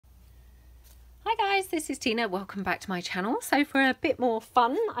Hi guys, this is Tina. Welcome back to my channel. So for a bit more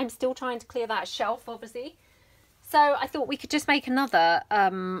fun, I'm still trying to clear that shelf, obviously. So I thought we could just make another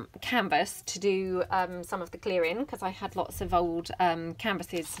canvas to do some of the clearing, because I had lots of old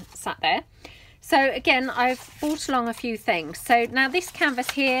canvases sat there. So again, I've brought along a few things. So now this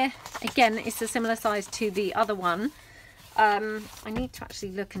canvas here, again, is a similar size to the other one. I need to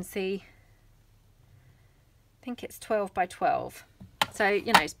actually look and see. I think it's 12 by 12. So,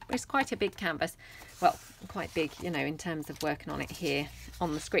 you know, it's quite a big canvas. Well, quite big, you know, in terms of working on it here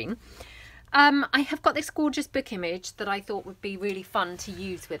on the screen. I have got this gorgeous book image that I thought would be really fun to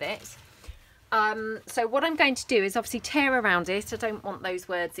use with it. So what I'm going to do is obviously tear around it. I don't want those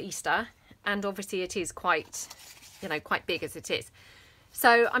words Easter. And obviously it is quite, you know, quite big as it is.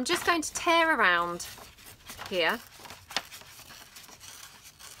 So I'm just going to tear around here.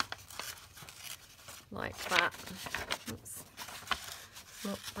 Like that. Oops.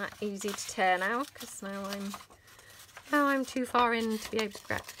 Not that easy to tear now, because now I'm too far in to be able to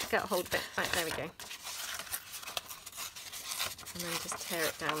get a hold of it. Right, there we go. And then just tear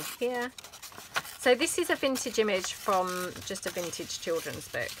it down here. So this is a vintage image from just a vintage children's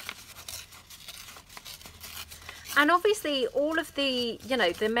book. And obviously all of the, you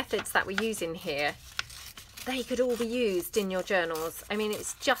know, the methods that we're using here, they could all be used in your journals. I mean,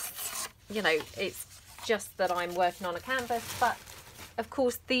 it's just, you know, it's just that I'm working on a canvas, but of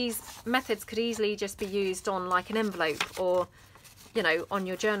course these methods could easily just be used on like an envelope, or, you know, on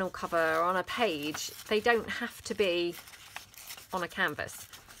your journal cover or on a page. They don't have to be on a canvas.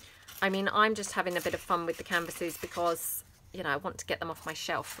 I mean, I'm just having a bit of fun with the canvases because, you know, I want to get them off my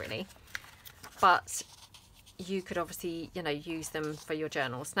shelf really. But you could obviously, you know, use them for your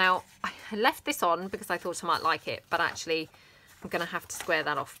journals. Now, I left this on because I thought I might like it, but actually I'm going to have to square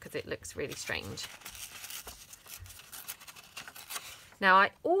that off because it looks really strange. Now,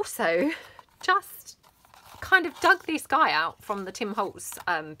 I also just kind of dug this guy out from the Tim Holtz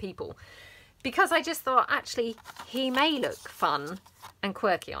people, because I just thought actually he may look fun and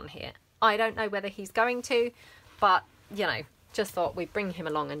quirky on here. I don't know whether he's going to, but, you know, just thought we'd bring him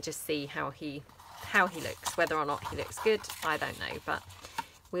along and just see how he looks. Whether or not he looks good, I don't know, but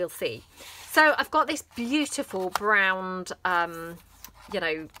we'll see. So I've got this beautiful brown, you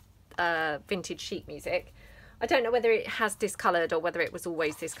know, vintage sheet music. I don't know whether it has discoloured or whether it was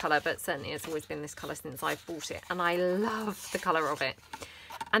always this colour, but certainly it's always been this colour since I've bought it, and I love the colour of it.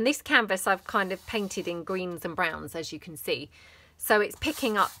 And this canvas I've kind of painted in greens and browns, as you can see. So it's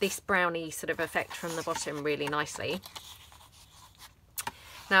picking up this browny sort of effect from the bottom really nicely.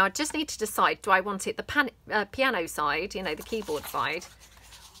 Now I just need to decide, do I want it the piano side, you know, the keyboard side,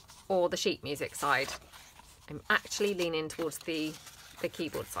 or the sheet music side? I'm actually leaning towards the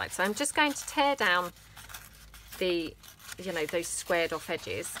keyboard side. So I'm just going to tear down the, you know, those squared off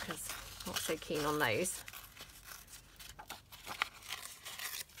edges, because I'm not so keen on those.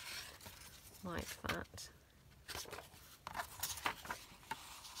 Like that.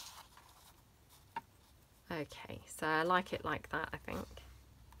 Okay, so I like it like that, I think.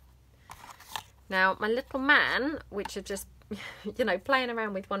 Now, my little man, which are just, you know, playing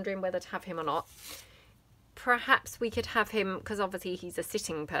around with wondering whether to have him or not. Perhaps we could have him, because obviously he's a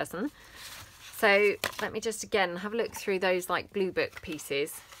sitting person. So let me just again have a look through those like glue book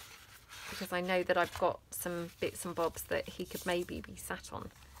pieces, because I know that I've got some bits and bobs that he could maybe be sat on.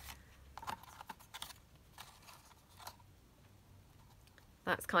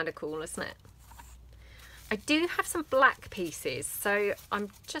 That's kind of cool, isn't it? I do have some black pieces, so I'm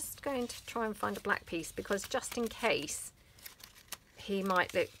just going to try and find a black piece, because just in case he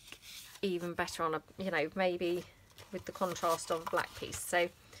might look even better on a, you know, maybe with the contrast of a black piece. So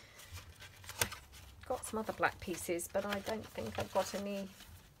I've got some other black pieces, but I don't think I've got any,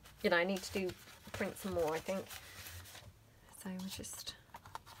 you know, I need to print some more, I think. So we'll just,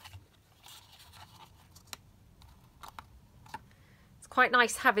 quite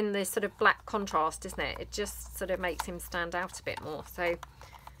nice having this sort of black contrast, isn't it? It just sort of makes him stand out a bit more. So,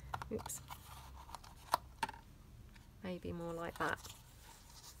 oops, maybe more like that.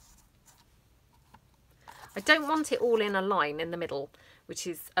 I don't want it all in a line in the middle, which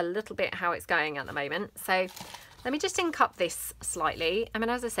is a little bit how it's going at the moment. So let me just ink up this slightly. I mean,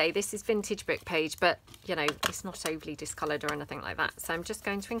 as I say, this is vintage book page, but, you know, it's not overly discoloured or anything like that. So I'm just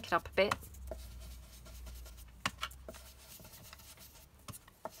going to ink it up a bit.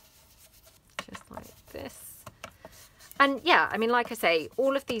 Like this. And yeah, I mean, like I say,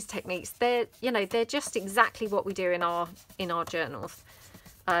 all of these techniques, they're, you know, they're just exactly what we do in our journals.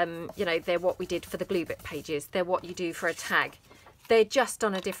 You know, they're what we did for the glue book pages. They're what you do for a tag. They're just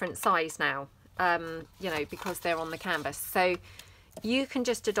on a different size now, you know, because they're on the canvas. So you can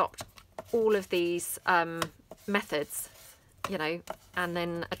just adopt all of these methods, you know, and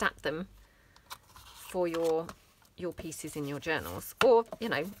then adapt them for your pieces in your journals, or, you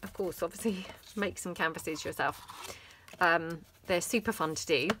know, of course, obviously make some canvases yourself. They're super fun to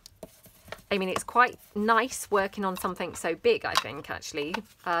do. I mean, it's quite nice working on something so big, I think, actually,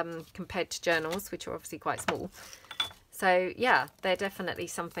 compared to journals, which are obviously quite small. So yeah, they're definitely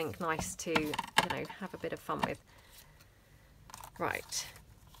something nice to, you know, have a bit of fun with. Right.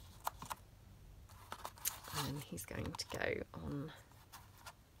 And he's going to go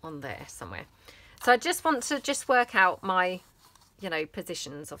on there somewhere. So I just want to work out my, you know,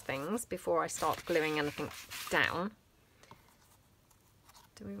 positions of things before I start gluing anything down.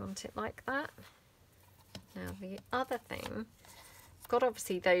 Do we want it like that? Now the other thing, got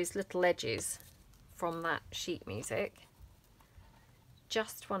obviously those little edges from that sheet music.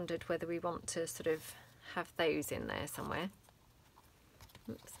 Just wondered whether we want to sort of have those in there somewhere.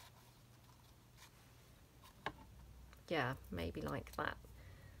 Oops. Yeah, maybe like that.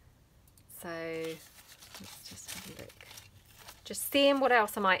 So let's just have a look. Just seeing what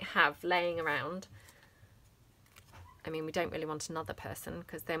else I might have laying around. I mean, we don't really want another person,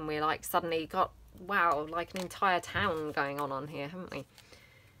 because then we're like suddenly got, wow, like an entire town going on here, haven't we?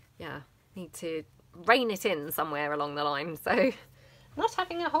 Yeah, need to rein it in somewhere along the line. So not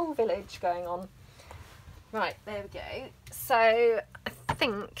having a whole village going on. Right, there we go. So I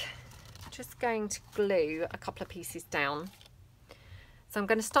think I'm just going to glue a couple of pieces down. So I'm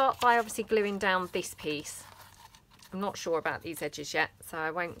going to start by obviously gluing down this piece. I'm not sure about these edges yet, so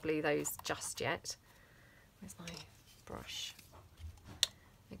I won't glue those just yet. Where's my brush?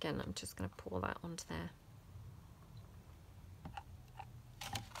 Again, I'm just going to pour that onto there.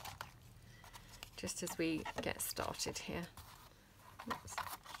 Just as we get started here. Oops.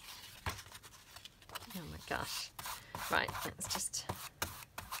 Oh my gosh. Right, let's just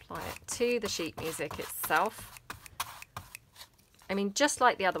apply it to the sheet music itself. I mean, just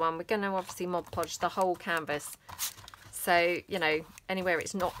like the other one, we're going to obviously Mod Podge the whole canvas. So, you know, anywhere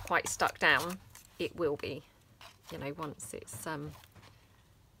it's not quite stuck down, it will be, you know, once it's,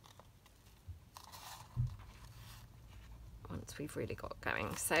 once we've really got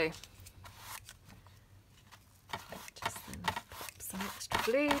going. So, just then pop some extra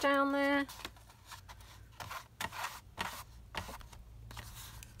glue down there.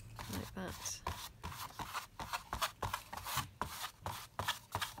 Like that.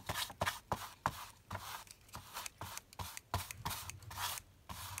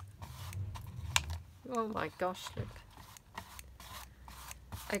 Oh my gosh, look.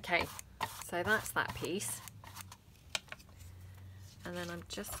 Okay, so that's that piece. And then I'm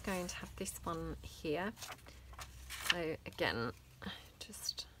just going to have this one here. So again,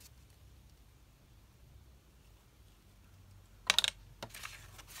 just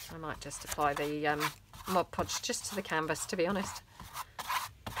I might just apply the Mod Podge just to the canvas, to be honest,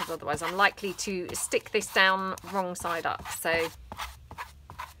 because otherwise I'm likely to stick this down wrong side up. So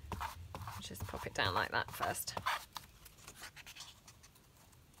just pop it down like that first.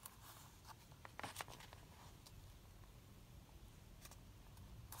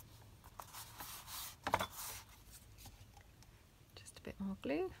 Just a bit more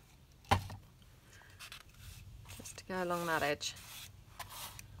glue, just to go along that edge.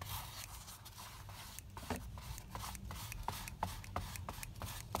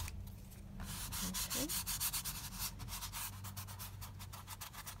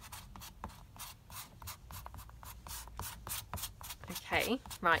 Okay,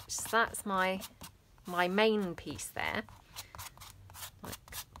 right, so that's my main piece there, like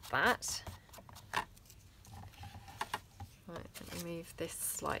that. Right, let me move this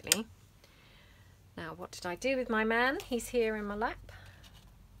slightly. Now, what did I do with my man? He's here in my lap.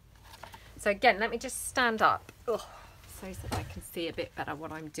 So again, let me just stand up, so that I can see a bit better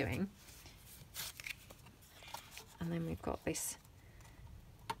what I'm doing. And then we've got this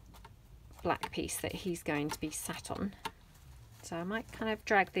black piece that he's going to be sat on. So I might kind of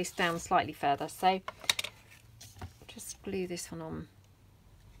drag this down slightly further. So just glue this one on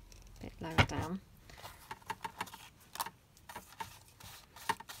a bit lower down.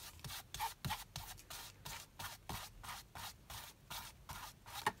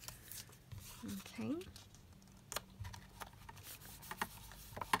 Okay.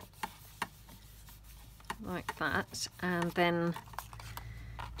 Like that. And then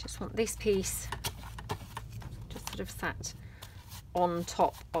just want this piece just sort of sat on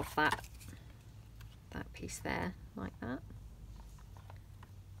top of that piece there, like that.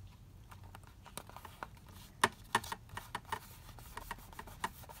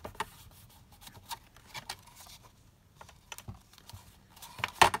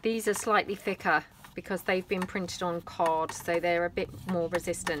 These are slightly thicker because they've been printed on card, so they're a bit more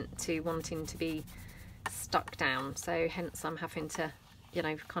resistant to wanting to be stuck down. So hence I'm having to, you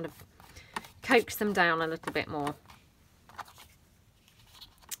know, kind of coax them down a little bit more.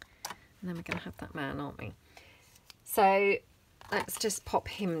 And then we're going to have that man, aren't we? So let's just pop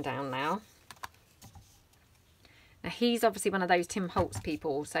him down now. Now he's obviously one of those Tim Holtz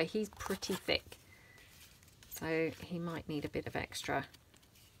people, so he's pretty thick. So he might need a bit of extra,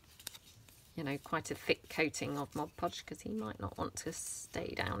 you know, quite a thick coating of Mod Podge, because he might not want to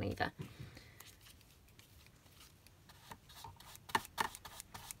stay down either.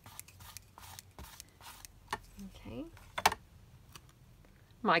 Okay.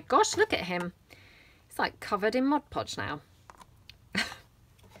 My gosh, look at him. It's like covered in Mod Podge now.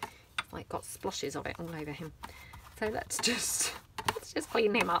 It's like got splotches of it all over him. So let's just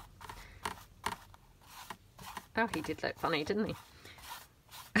clean him up. Oh, he did look funny, didn't he?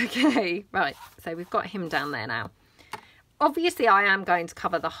 Okay, right. So we've got him down there now. Obviously, I am going to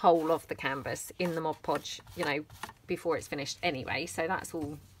cover the whole of the canvas in the Mod Podge, you know, before it's finished anyway. So that's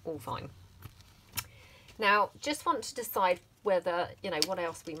all fine. Now, just want to decide whether, you know, what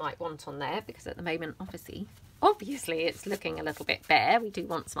else we might want on there, because at the moment, obviously it's looking a little bit bare. We do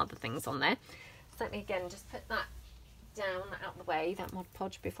want some other things on there. So let me again just put that down out the way, that Mod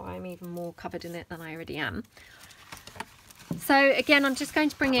Podge, before I'm even more covered in it than I already am. So again, I'm just going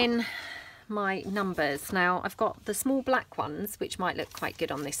to bring in my numbers. Now I've got the small black ones, which might look quite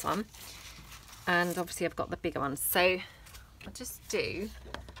good on this one, and obviously I've got the bigger ones. So I'll just do,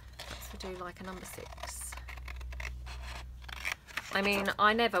 let's do like a number 6. I mean,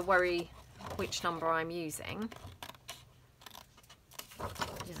 I never worry which number I'm using.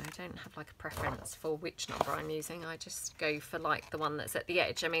 You know, I don't have like a preference for which number I'm using. I just go for like the one that's at the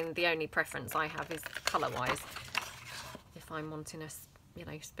edge. I mean, the only preference I have is colour wise, if I'm wanting a, you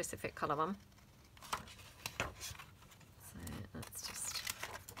know, specific colour one. So let's just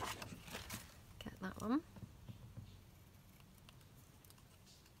get that one.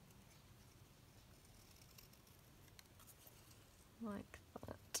 Like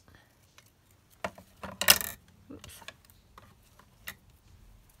that. Oops.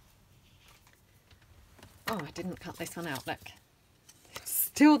 Oh, I didn't cut this one out, look. It's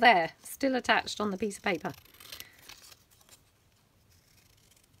still there, still attached on the piece of paper.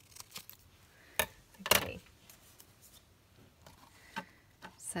 Okay.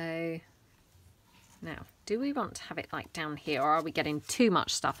 So, now, do we want to have it like down here, or are we getting too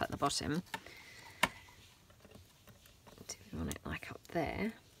much stuff at the bottom? Do we want it like up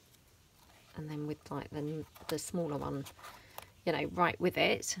there? And then with like the smaller one, you know, right with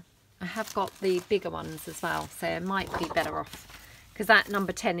it. I have got the bigger ones as well, so it might be better off, because that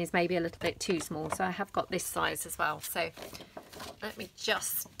number 10 is maybe a little bit too small. So I have got this size as well. So let me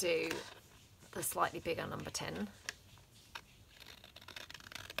just do the slightly bigger number 10.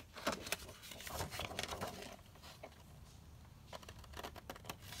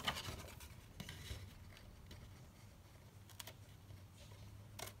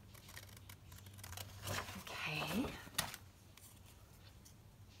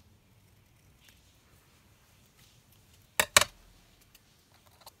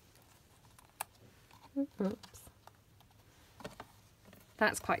 Oops.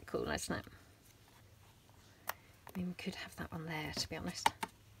 That's quite cool, isn't it? I mean, we could have that one there, to be honest.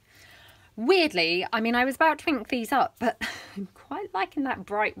 Weirdly, I mean, I was about to ink these up, but I'm quite liking that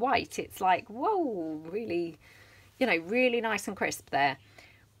bright white. It's like, whoa, really, you know, really nice and crisp there,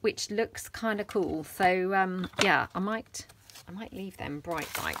 which looks kind of cool. So, yeah, I might leave them bright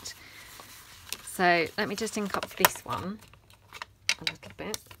white. So let me just ink up this one a little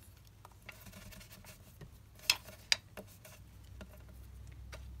bit.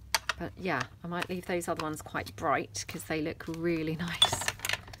 But yeah, I might leave those other ones quite bright because they look really nice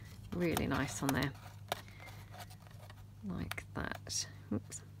on there, like that.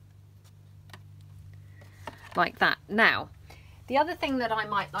 Oops. Like that. Now, the other thing that I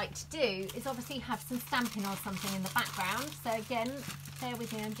might like to do is obviously have some stamping or something in the background. So again, bear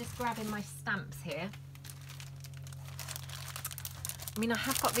with me, I'm just grabbing my stamps here. I mean, I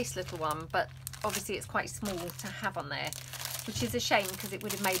have got this little one, but obviously it's quite small to have on there, which is a shame because it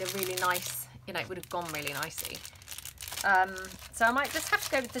would have made a really nice, you know, it would have gone really nicely. So I might just have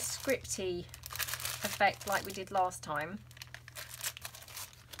to go with the scripty effect like we did last time.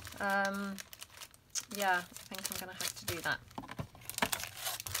 Yeah, I think I'm going to have to do that.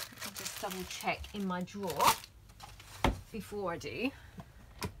 I'll just double check in my drawer before I do.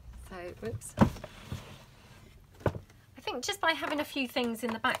 So, whoops. I think just by having a few things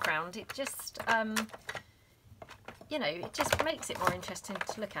in the background, it just, you know, it just makes it more interesting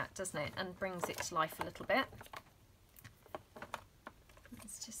to look at, doesn't it? And brings it to life a little bit.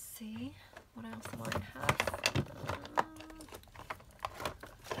 Let's just see what else I might have.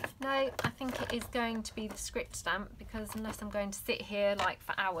 No, I think it is going to be the script stamp, because unless I'm going to sit here like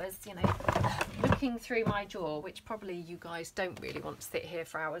for hours, you know, looking through my drawer, which probably you guys don't really want to sit here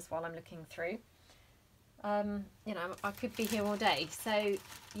for hours while I'm looking through. You know, I could be here all day. So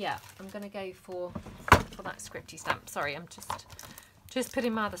yeah, I'm going to go for that scripty stamp. Sorry, I'm just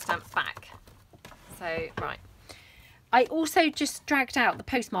putting my other stamp back. So, right. I also just dragged out the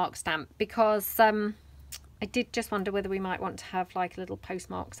postmark stamp because I did just wonder whether we might want to have like a little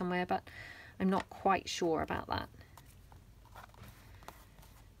postmark somewhere, but I'm not quite sure about that.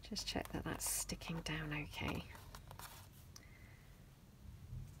 Just check that that's sticking down okay.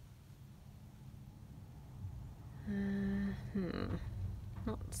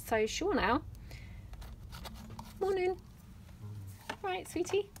 Not so sure now. Morning. Right,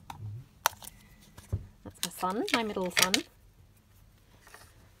 sweetie. That's my son, my middle son.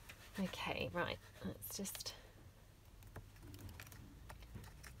 Okay, right, let's just...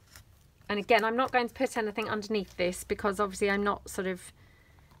 And again, I'm not going to put anything underneath this because obviously I'm not sort of,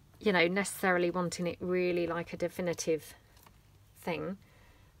 you know, necessarily wanting it really like a definitive thing.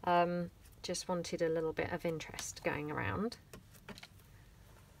 Just wanted a little bit of interest going around.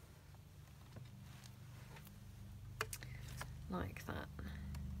 Like that.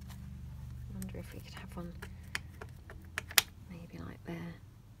 I wonder if we could have one maybe like there.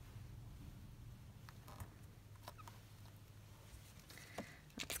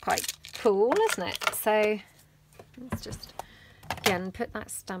 That's quite cool, isn't it? So let's just again put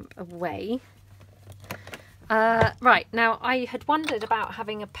that stamp away. Right, now I had wondered about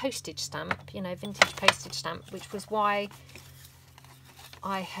having a postage stamp, you know, vintage postage stamp, which was why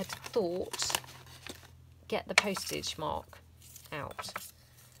I had thought get the postage mark out.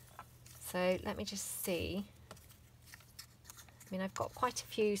 So let me just see. I mean, I've got quite a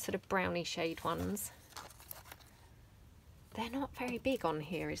few sort of brownie shade ones. They're not very big on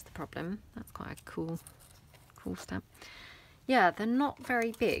here is the problem. That's quite a cool stamp. Yeah, they're not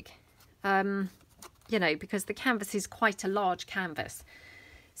very big. You know, because the canvas is quite a large canvas.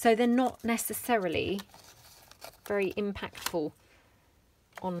 So they're not necessarily very impactful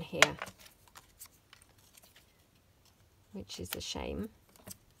on here, which is a shame.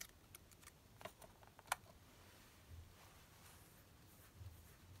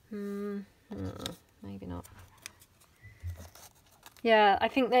 Maybe not. Yeah, I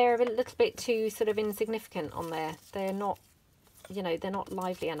think they're a little bit too sort of insignificant on there. They're not, you know, they're not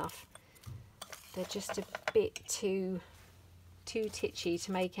lively enough. They're just a bit too titchy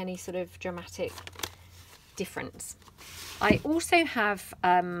to make any sort of dramatic difference. I also have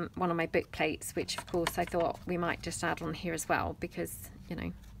one of my book plates, which of course I thought we might just add on here as well, because, you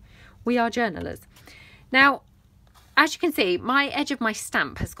know, we are journalers. Now, as you can see, my edge of my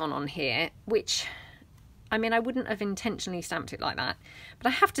stamp has gone on here, which, I mean, I wouldn't have intentionally stamped it like that, but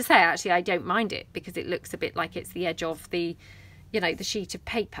I have to say, actually, I don't mind it because it looks a bit like it's the edge of the, you know, the sheet of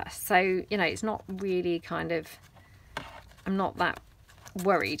paper. So, you know, it's not really kind of, I'm not that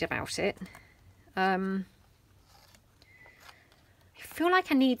worried about it. I feel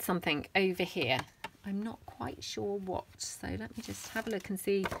like I need something over here. I'm not quite sure what. So let me just have a look and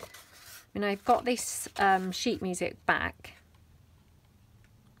see. I mean, I've got this sheet music back,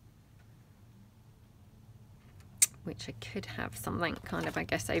 which I could have something kind of, I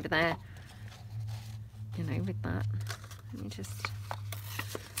guess, over there, you know, with that. Let me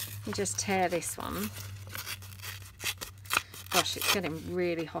just tear this one. Gosh, it's getting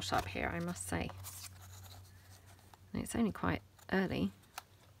really hot up here, I must say. And it's only quite early.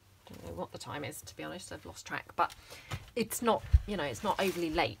 Don't know what the time is, to be honest. I've lost track, but it's not, you know, it's not overly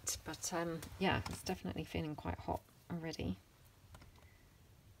late. But yeah, it's definitely feeling quite hot already.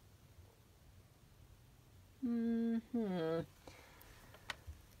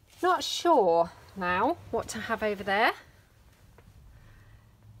 Not sure now what to have over there.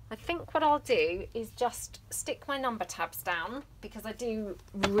 I think what I'll do is just stick my number tabs down because I do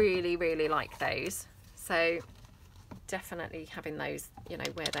really, really like those. So definitely having those, you know,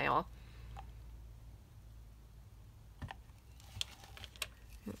 where they are.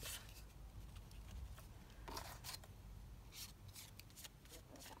 Oops.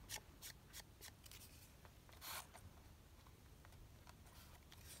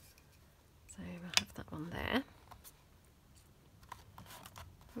 So we'll have that one there.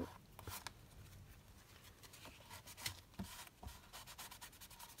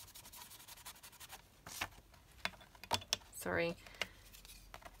 Sorry,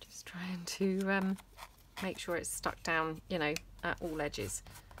 just trying to make sure it's stuck down, you know, at all edges.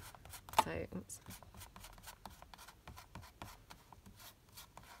 So, oops.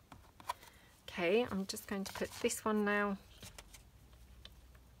 Okay, I'm just going to put this one now.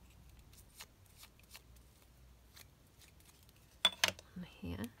 On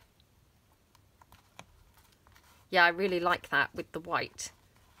here. Yeah, I really like that with the white.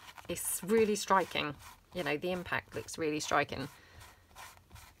 It's really striking. You know, the impact looks really striking,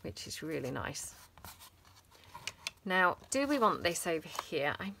 which is really nice. Now, do we want this over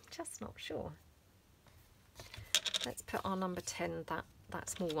here? I'm just not sure. Let's put our number 10, that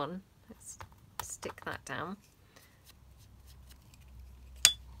small one. Let's stick that down.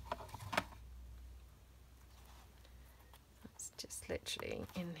 That's just literally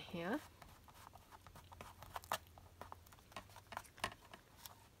in here.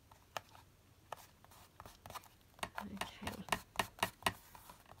 Okay.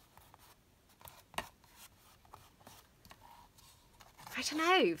 I don't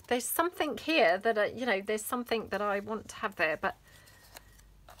know, there's something here that, you know, there's something that I want to have there, but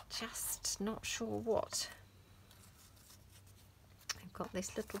just not sure what. I've got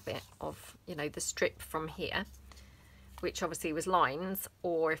this little bit of, you know, the strip from here, which obviously was lines,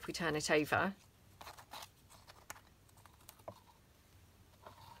 or if we turn it over,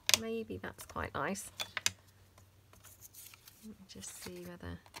 maybe that's quite nice. Let me just see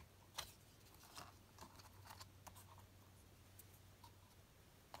whether...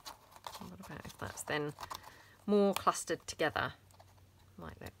 What about if that's then more clustered together?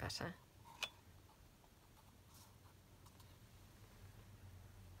 Might look better.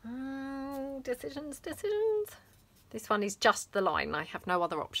 Oh, decisions. This one is just the line. I have no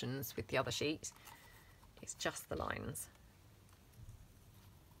other options with the other sheet. It's just the lines.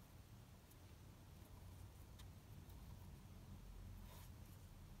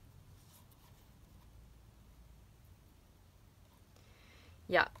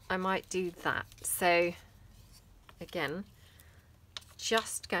 Yeah, I might do that. So again,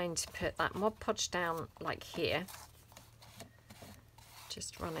 just going to put that Mod Podge down like here.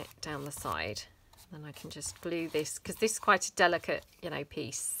 Just run it down the side. Then I can just glue this, because this is quite a delicate, you know,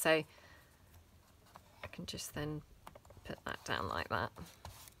 piece. So I can just then put that down like that.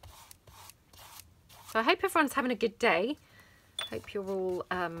 So I hope everyone's having a good day. Hope you're all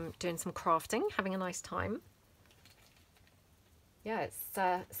doing some crafting, having a nice time. Yeah, it's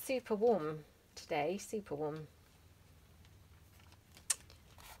super warm today, super warm.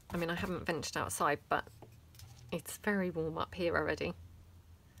 I mean, I haven't ventured outside, but it's very warm up here already.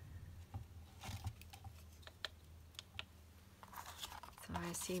 So I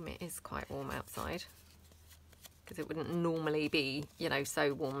assume it is quite warm outside, because it wouldn't normally be, you know,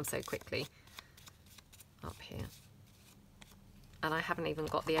 so warm so quickly up here. And I haven't even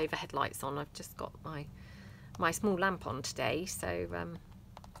got the overhead lights on. I've just got my small lamp on today, so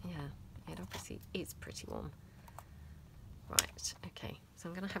yeah, it obviously is pretty warm. Right, okay, so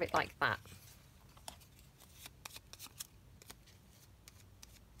I'm going to have it like that.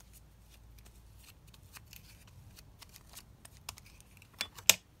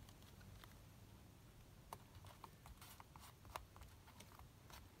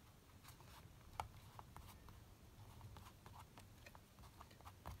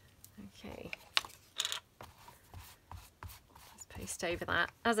 Okay. Paste over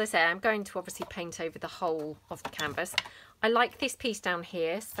that. As I say, I'm going to obviously paint over the whole of the canvas. I like this piece down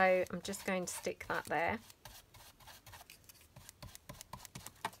here, so I'm just going to stick that there.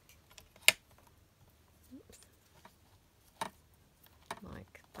 Oops.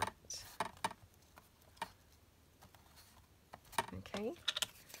 Like that. Okay.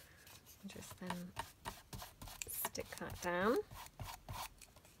 Just then stick that down.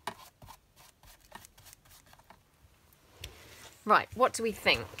 Right, what do we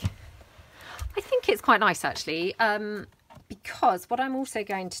think? I think it's quite nice actually, because what I'm also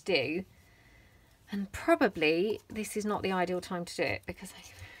going to do, and probably this is not the ideal time to do it because I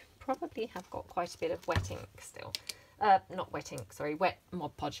probably have got quite a bit of wet ink still. Not wet ink, sorry, wet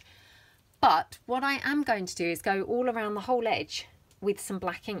Mod Podge. But what I am going to do is go all around the whole edge with some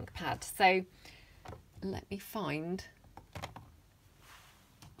black ink pad. So let me find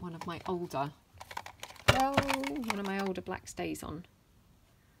one of my older black stays on.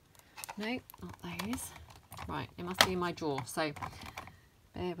 No, not those. Right, it must be in my drawer, so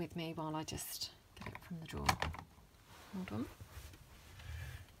bear with me while I just get it from the drawer. Hold on.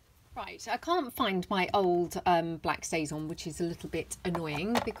 Right, I can't find my old black stays on, which is a little bit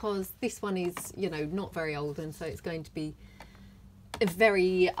annoying because this one is, you know, not very old, and so it's going to be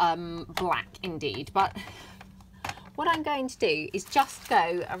very black indeed. But what I'm going to do is just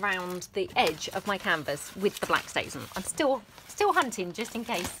go around the edge of my canvas with the black stays on. I'm still hunting just in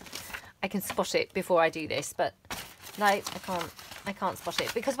case I can spot it before I do this, but no, I can't spot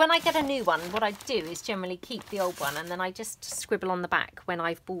it, because when I get a new one, what I do is generally keep the old one and then I just scribble on the back when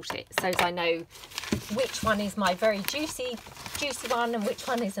I've bought it, so as I know which one is my very juicy one and which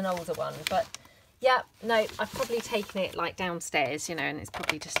one is an older one. But yeah, no, I've probably taken it like downstairs, you know, and it's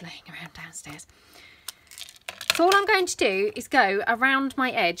probably just laying around downstairs. So all I'm going to do is go around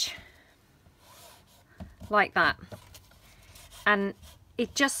my edge like that, and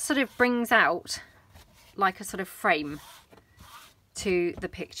it just sort of brings out like a sort of frame to the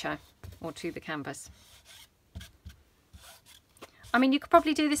picture or to the canvas. I mean, you could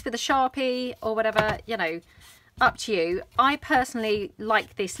probably do this with a Sharpie or whatever, you know, up to you. I personally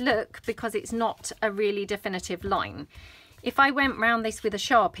like this look because it's not a really definitive line. If I went round this with a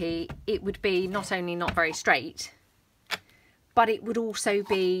Sharpie, it would be not only not very straight, but it would also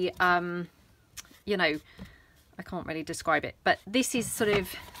be, you know, I can't really describe it, but this is sort of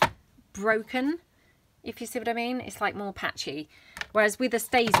broken, if you see what I mean. It's like more patchy, whereas with a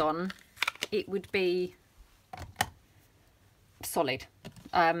stays on, it would be solid,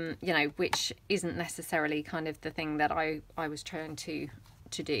 you know, which isn't necessarily kind of the thing that I was trying to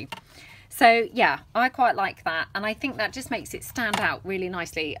do. So yeah, I quite like that, and I think that just makes it stand out really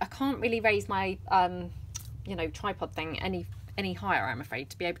nicely. I can't really raise my you know, tripod thing any higher, I'm afraid,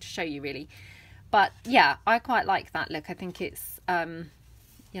 to be able to show you really. But yeah, I quite like that look. I think it's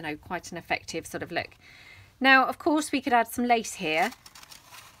you know, quite an effective sort of look. Now of course we could add some lace here,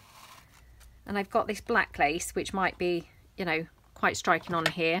 and I've got this black lace which might be, you know, quite striking on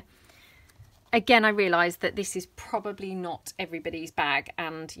here. Again, I realise that this is probably not everybody's bag,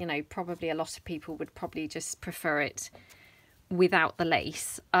 and you know, probably a lot of people would probably just prefer it without the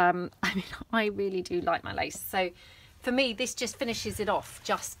lace. I mean, I really do like my lace, so for me this just finishes it off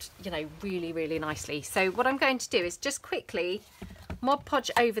just, you know, really, really nicely. So what I'm going to do is just quickly Mod Podge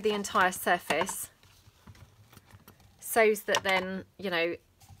over the entire surface, so that then, you know,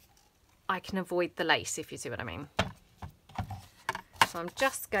 I can avoid the lace, if you see what I mean. So I'm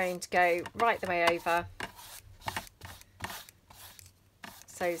just going to go right the way over,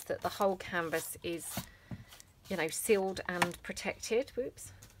 so that the whole canvas is, you know, sealed and protected.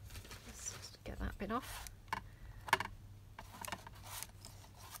 Whoops, let's just get that bit off.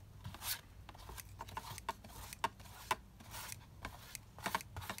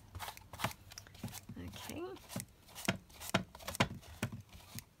 Okay.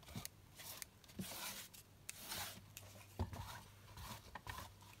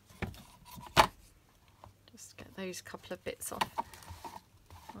 Those couple of bits off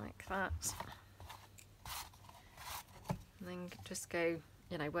like that, and then just go,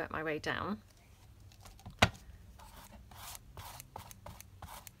 you know, work my way down.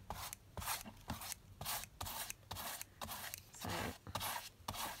 So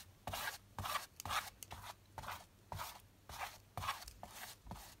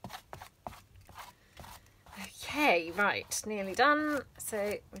okay, right, nearly done.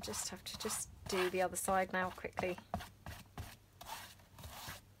 So we just have to just do the other side now quickly,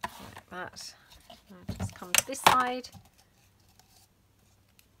 like that. I'll just come to this side.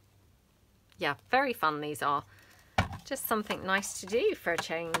 Yeah, very fun these are. Just something nice to do for a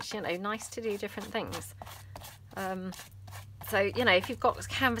change, you know, nice to do different things. So, you know, if you've got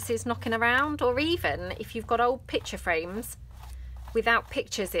canvases knocking around, or even if you've got old picture frames without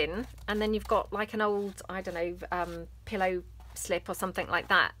pictures in, and then you've got like an old, I don't know, pillow slip or something like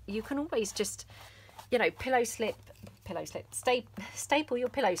that, you can always just, you know, staple your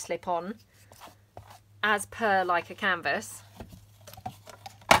pillow slip on as per like a canvas,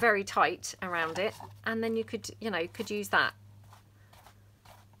 very tight around it, and then you could, you know, could use that.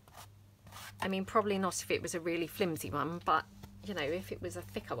 I mean, probably not if it was a really flimsy one, but you know, if it was a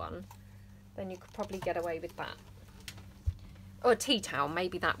thicker one, then you could probably get away with that. Or a tea towel,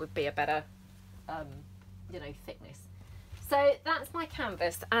 maybe that would be a better you know, thickness. So that's my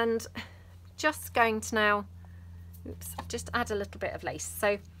canvas, and just going to now, oops, just add a little bit of lace. So,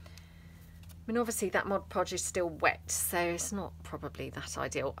 I mean, obviously that Mod Podge is still wet, so it's not probably that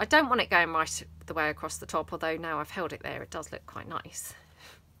ideal. I don't want it going right the way across the top, although now I've held it there, it does look quite nice.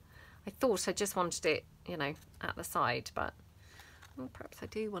 I thought I just wanted it, you know, at the side, but well, perhaps I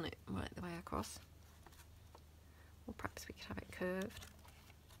do want it right the way across. Or perhaps we could have it curved.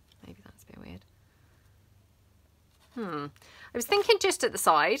 Maybe that's a bit weird. I was thinking just at the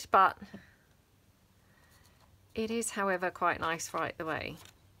side, but it is, however, quite nice right the way.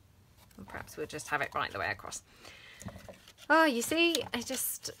 And perhaps we'll just have it right the way across. Oh, you see, I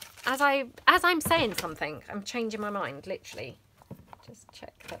just, as I'm saying something, I'm changing my mind, literally. Just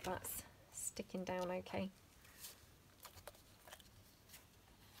check that that's sticking down okay.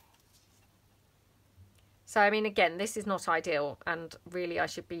 So, I mean, again, this is not ideal, and really I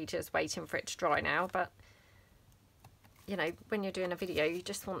should be just waiting for it to dry now, but, you know, when you're doing a video, you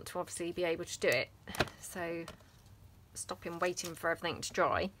just want to obviously be able to do it. So, stopping waiting for everything to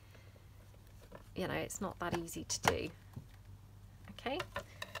dry, you know, it's not that easy to do. Okay,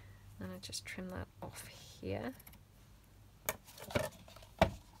 and I just trim that off here.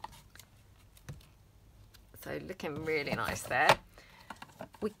 So looking really nice there.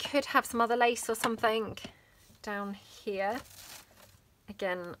 We could have some other lace or something down here.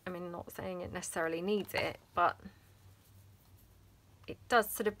 Again, I mean, not saying it necessarily needs it, but it does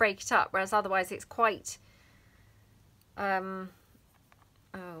sort of break it up, whereas otherwise it's quite, oh,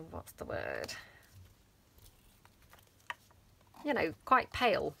 what's the word? You know, quite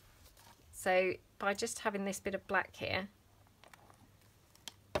pale. So by just having this bit of black here,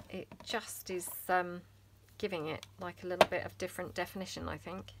 it just is giving it like a little bit of different definition, I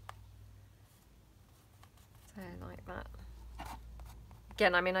think. So like that.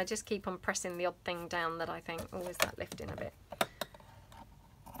 Again, I mean, I just keep on pressing the odd thing down that I think, oh, is that lifting a bit?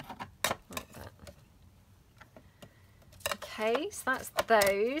 Like that. Okay, so that's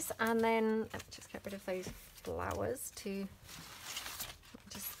those. And then let me just get rid of those flowers to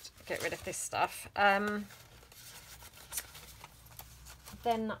just get rid of this stuff. Then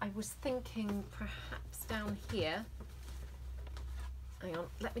I was thinking perhaps down here, hang on,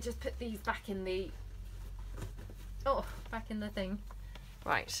 let me just put these back in the, back in the thing.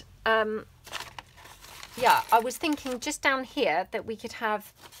 Right, yeah, I was thinking just down here that we could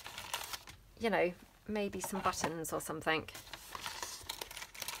have, you know, maybe some buttons or something.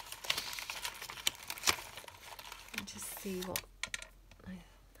 Just see what, I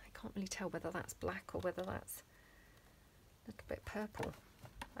can't really tell whether that's black or whether that's a little bit purple.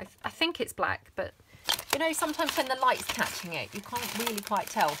 I think it's black, but you know, sometimes when the light's catching it, you can't really quite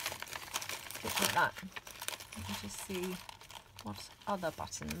tell. Just like that. Let me just see what other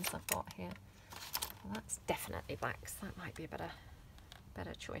buttons I've got here. Well, that's definitely black, so that might be a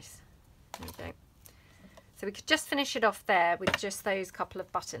better choice. There we go. So we could just finish it off there with just those couple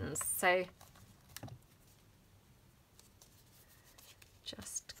of buttons. So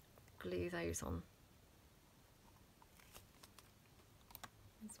just glue those on.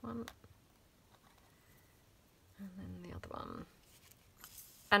 This one. And then the other one.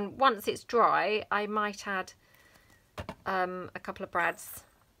 And once it's dry, I might add a couple of brads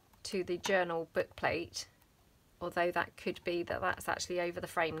to the journal book plate, although that could be that that's actually over the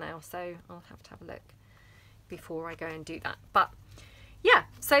frame now, so I'll have to have a look before I go and do that. But yeah,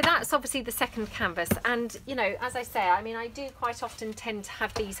 so that's obviously the second canvas, and you know, as I say, I mean, I do quite often tend to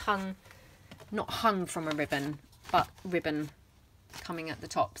have these hung, not hung from a ribbon, but ribbon coming at the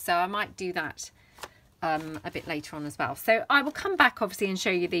top, so I might do that a bit later on as well. So I will come back obviously and show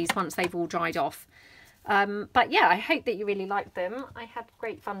you these once they've all dried off. But yeah, I hope that you really liked them. I had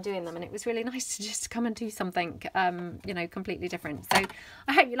great fun doing them, and it was really nice to just come and do something you know, completely different. So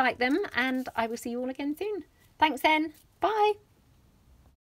I hope you like them, and I will see you all again soon. Thanks then. Bye.